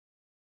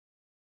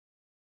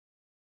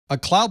A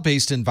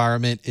cloud-based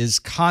environment is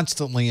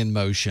constantly in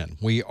motion.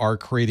 We are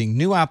creating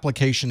new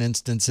application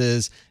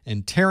instances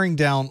and tearing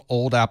down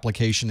old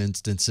application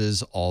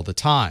instances all the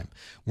time.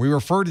 We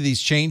refer to these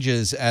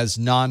changes as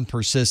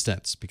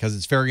non-persistence because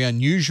it's very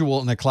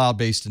unusual in a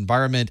cloud-based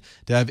environment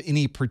to have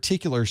any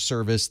particular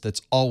service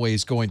that's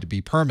always going to be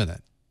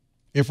permanent.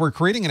 If we're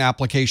creating an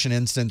application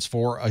instance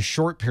for a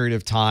short period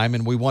of time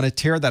and we want to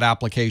tear that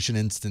application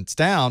instance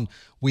down,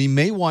 we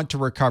may want to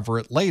recover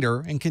it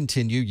later and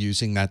continue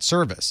using that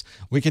service.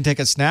 We can take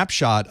a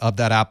snapshot of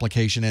that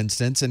application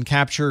instance and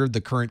capture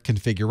the current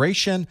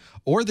configuration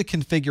or the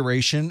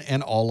configuration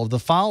and all of the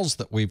files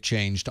that we've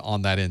changed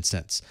on that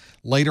instance.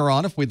 Later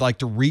on, if we'd like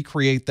to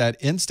recreate that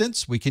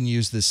instance, we can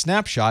use this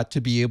snapshot to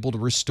be able to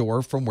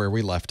restore from where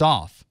we left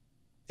off.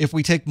 If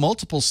we take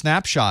multiple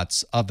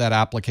snapshots of that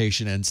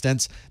application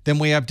instance, then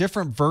we have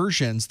different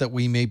versions that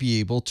we may be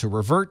able to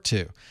revert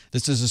to.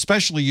 This is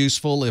especially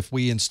useful if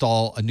we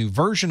install a new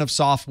version of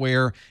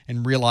software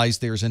and realize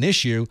there's an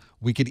issue.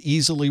 We could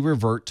easily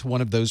revert to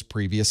one of those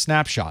previous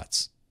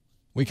snapshots.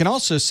 We can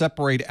also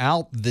separate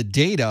out the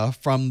data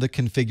from the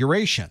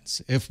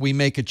configurations. If we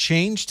make a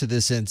change to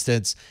this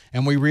instance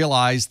and we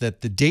realize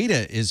that the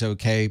data is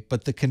okay,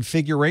 but the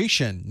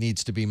configuration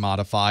needs to be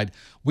modified,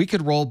 we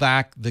could roll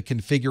back the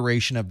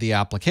configuration of the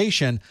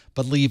application,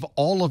 but leave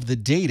all of the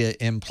data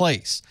in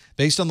place.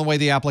 Based on the way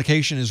the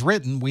application is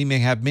written, we may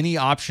have many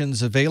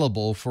options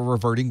available for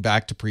reverting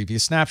back to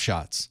previous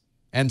snapshots.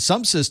 And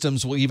some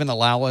systems will even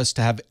allow us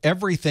to have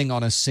everything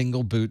on a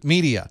single boot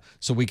media.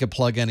 So we could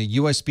plug in a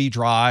USB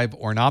drive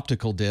or an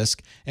optical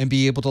disk and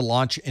be able to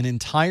launch an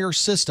entire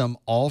system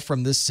all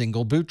from this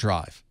single boot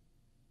drive.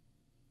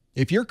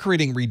 If you're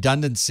creating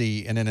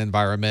redundancy in an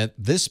environment,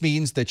 this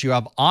means that you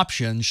have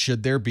options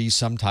should there be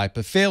some type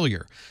of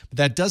failure. But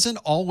that doesn't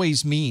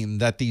always mean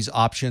that these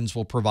options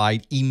will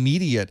provide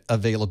immediate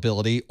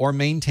availability or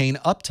maintain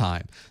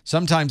uptime.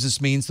 Sometimes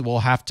this means that we'll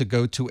have to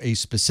go to a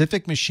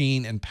specific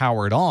machine and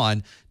power it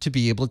on to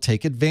be able to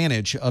take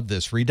advantage of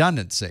this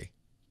redundancy.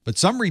 But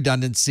some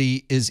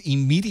redundancy is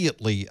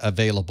immediately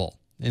available.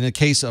 In the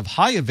case of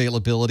high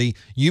availability,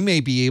 you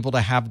may be able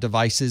to have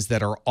devices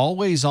that are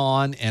always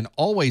on and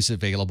always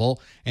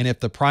available. And if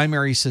the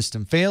primary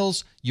system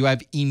fails, you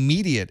have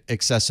immediate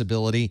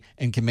accessibility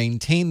and can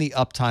maintain the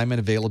uptime and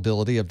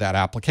availability of that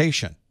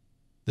application.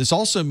 This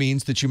also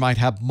means that you might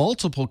have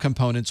multiple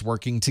components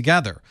working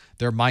together.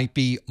 There might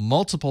be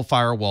multiple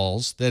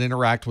firewalls that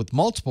interact with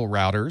multiple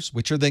routers,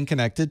 which are then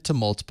connected to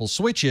multiple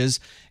switches.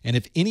 And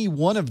if any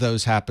one of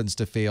those happens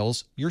to fail,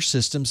 your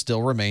system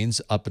still remains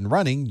up and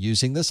running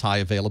using this high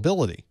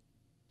availability.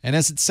 And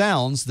as it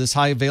sounds, this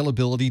high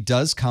availability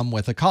does come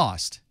with a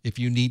cost. If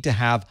you need to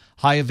have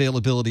high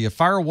availability of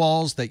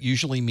firewalls, that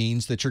usually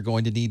means that you're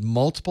going to need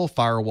multiple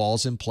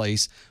firewalls in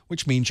place,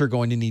 which means you're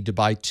going to need to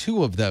buy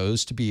 2 of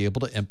those to be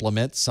able to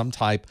implement some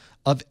type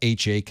of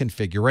HA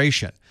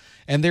configuration.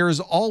 And there is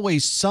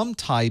always some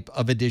type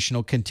of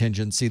additional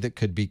contingency that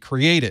could be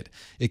created.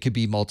 It could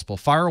be multiple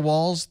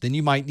firewalls, then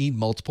you might need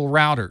multiple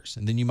routers,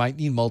 and then you might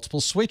need multiple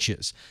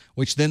switches,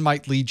 which then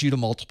might lead you to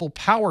multiple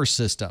power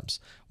systems,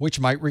 which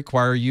might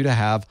require you to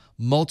have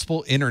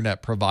multiple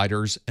internet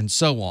providers, and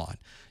so on.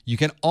 You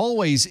can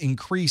always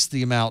increase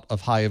the amount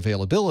of high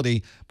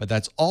availability, but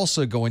that's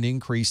also going to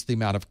increase the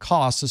amount of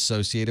costs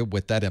associated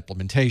with that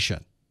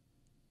implementation.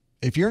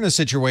 If you're in a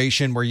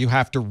situation where you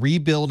have to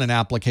rebuild an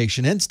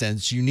application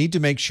instance, you need to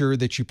make sure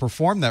that you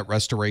perform that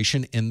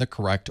restoration in the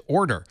correct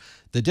order.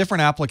 The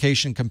different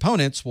application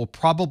components will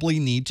probably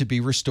need to be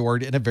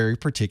restored in a very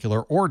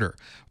particular order.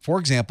 For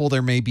example,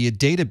 there may be a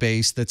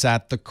database that's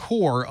at the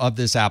core of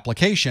this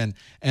application,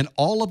 and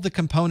all of the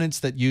components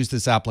that use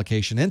this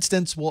application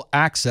instance will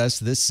access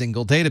this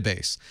single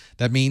database.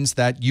 That means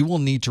that you will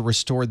need to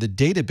restore the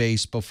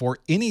database before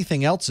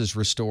anything else is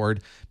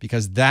restored,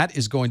 because that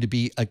is going to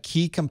be a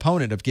key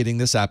component of getting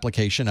this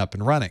application up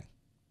and running.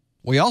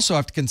 We also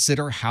have to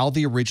consider how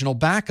the original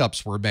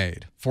backups were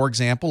made. For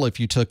example, if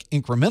you took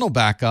incremental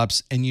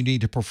backups and you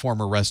need to perform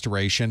a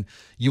restoration,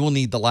 you will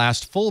need the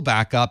last full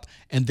backup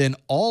and then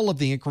all of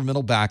the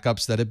incremental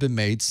backups that have been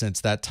made since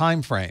that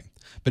time frame.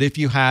 But if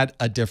you had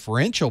a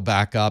differential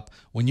backup,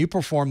 when you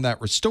perform that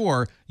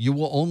restore, you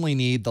will only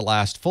need the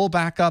last full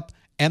backup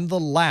and the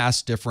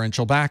last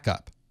differential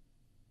backup.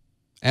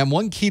 And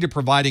one key to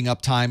providing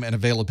uptime and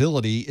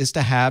availability is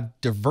to have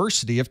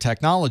diversity of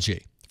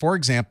technology. For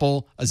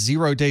example, a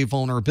 0-day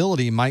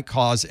vulnerability might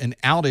cause an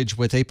outage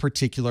with a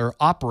particular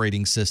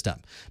operating system.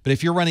 But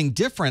if you're running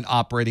different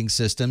operating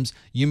systems,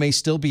 you may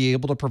still be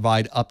able to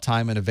provide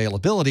uptime and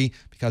availability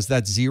because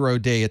that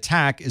 0-day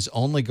attack is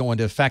only going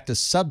to affect a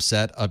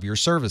subset of your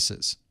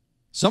services.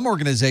 Some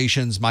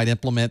organizations might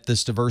implement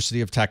this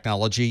diversity of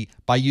technology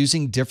by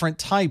using different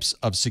types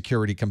of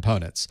security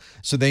components.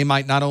 So they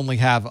might not only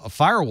have a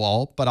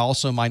firewall, but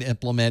also might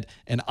implement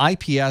an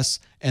IPS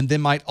and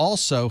then might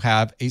also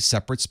have a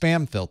separate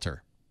spam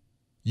filter.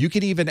 You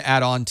can even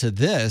add on to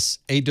this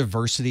a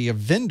diversity of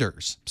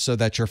vendors so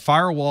that your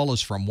firewall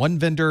is from one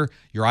vendor,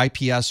 your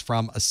IPS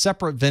from a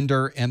separate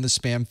vendor, and the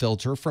spam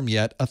filter from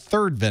yet a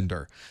third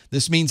vendor.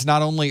 This means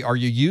not only are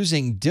you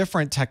using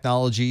different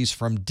technologies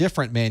from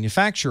different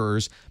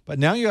manufacturers, but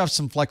now you have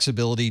some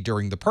flexibility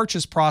during the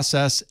purchase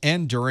process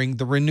and during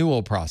the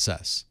renewal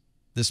process.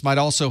 This might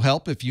also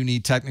help if you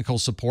need technical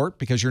support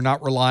because you're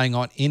not relying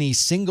on any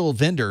single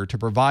vendor to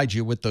provide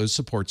you with those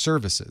support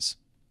services.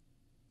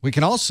 We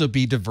can also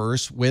be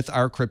diverse with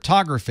our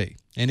cryptography.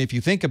 And if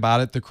you think about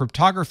it, the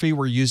cryptography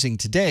we're using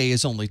today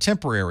is only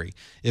temporary.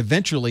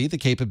 Eventually, the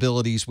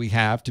capabilities we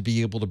have to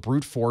be able to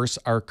brute force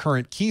our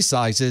current key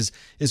sizes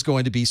is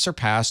going to be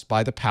surpassed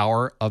by the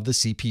power of the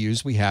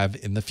CPUs we have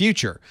in the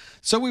future.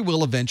 So we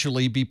will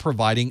eventually be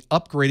providing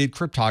upgraded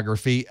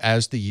cryptography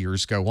as the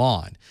years go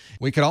on.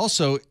 We could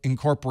also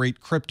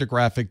incorporate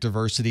cryptographic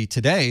diversity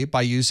today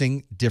by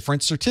using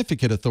different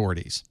certificate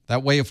authorities.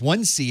 That way, if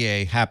one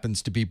CA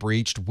happens to be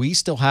breached, we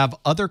still have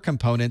other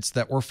components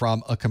that were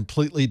from a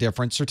completely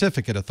different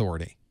certificate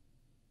authority.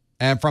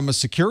 And from a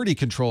security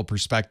control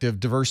perspective,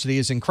 diversity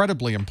is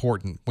incredibly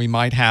important. We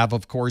might have,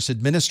 of course,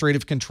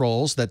 administrative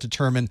controls that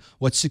determine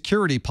what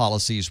security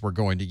policies we're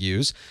going to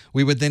use.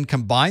 We would then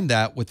combine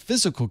that with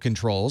physical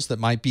controls that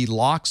might be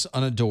locks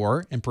on a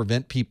door and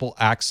prevent people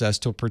access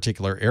to a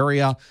particular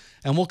area.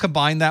 And we'll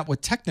combine that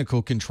with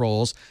technical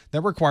controls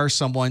that require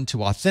someone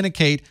to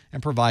authenticate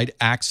and provide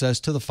access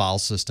to the file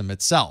system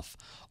itself.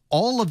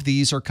 All of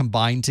these are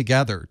combined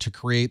together to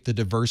create the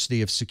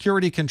diversity of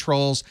security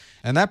controls,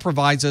 and that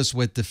provides us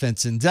with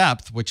defense in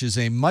depth, which is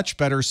a much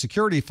better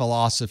security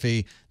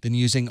philosophy than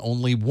using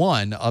only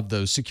one of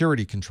those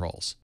security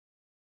controls.